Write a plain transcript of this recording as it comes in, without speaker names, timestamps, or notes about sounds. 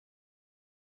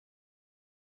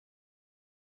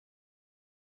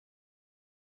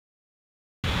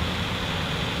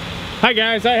Hi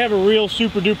guys, I have a real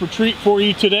super duper treat for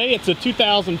you today. It's a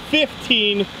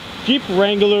 2015 Jeep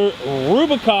Wrangler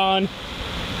Rubicon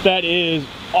that is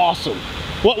awesome.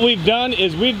 What we've done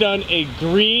is we've done a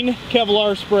green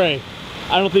Kevlar spray.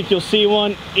 I don't think you'll see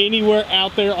one anywhere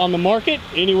out there on the market,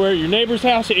 anywhere at your neighbor's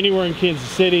house, anywhere in Kansas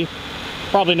City,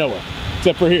 probably nowhere,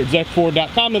 except for here at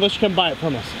ZeckFord.com, unless you come buy it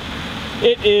from us.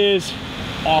 It is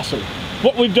awesome.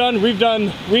 What we've done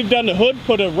the hood,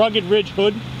 put a rugged ridge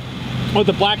hood with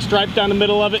a black stripe down the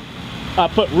middle of it.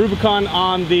 Put Rubicon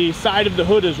on the side of the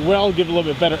hood as well, give it a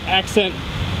little bit better accent.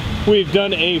 We've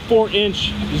done a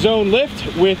 4-inch zone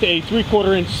lift with a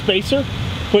 3/4 inch spacer.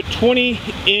 Put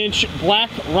 20-inch black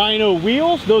Rhino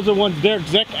wheels. Those are the ones Derek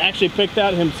Zeck actually picked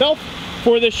out himself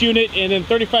for this unit. And then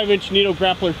 35-inch Nitto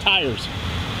Grappler tires.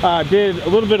 Did a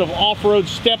little bit of off-road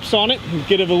steps on it,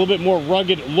 get it a little bit more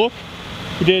rugged look.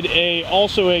 We did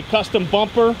also a custom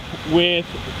bumper with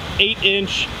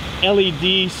 8-inch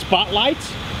LED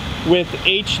spotlights with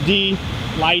HD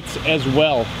lights as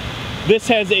well. This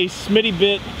has a Smitty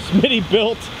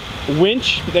built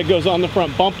winch that goes on the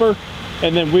front bumper,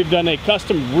 and then we've done a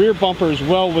custom rear bumper as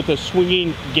well with a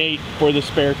swinging gate for the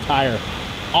spare tire.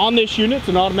 On this unit, it's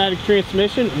an automatic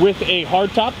transmission with a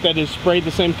hardtop that is sprayed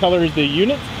the same color as the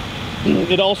unit.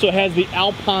 It also has the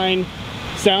Alpine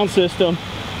sound system.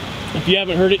 If you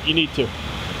haven't heard it, you need to.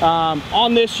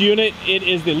 On this unit, it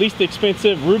is the least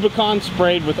expensive Rubicon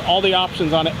sprayed with all the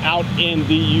options on it out in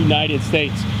the United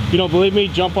States. If you don't believe me,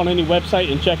 jump on any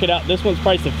website and check it out. This one's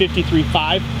priced at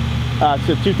 $53,500. It's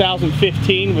a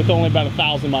 2015 with only about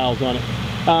 1,000 miles on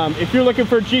it. If you're looking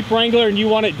for a Jeep Wrangler and you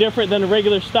want it different than a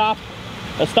regular stock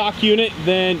unit,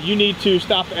 then you need to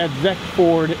stop at Zeck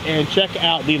Ford and check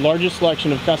out the largest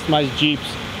selection of customized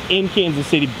Jeeps in Kansas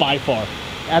City by far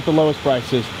at the lowest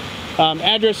prices.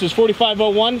 Address is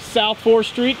 4501 South 4th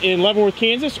Street in Leavenworth,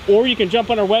 Kansas, or you can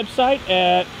jump on our website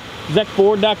at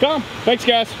ZeckFord.com. Thanks,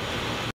 guys.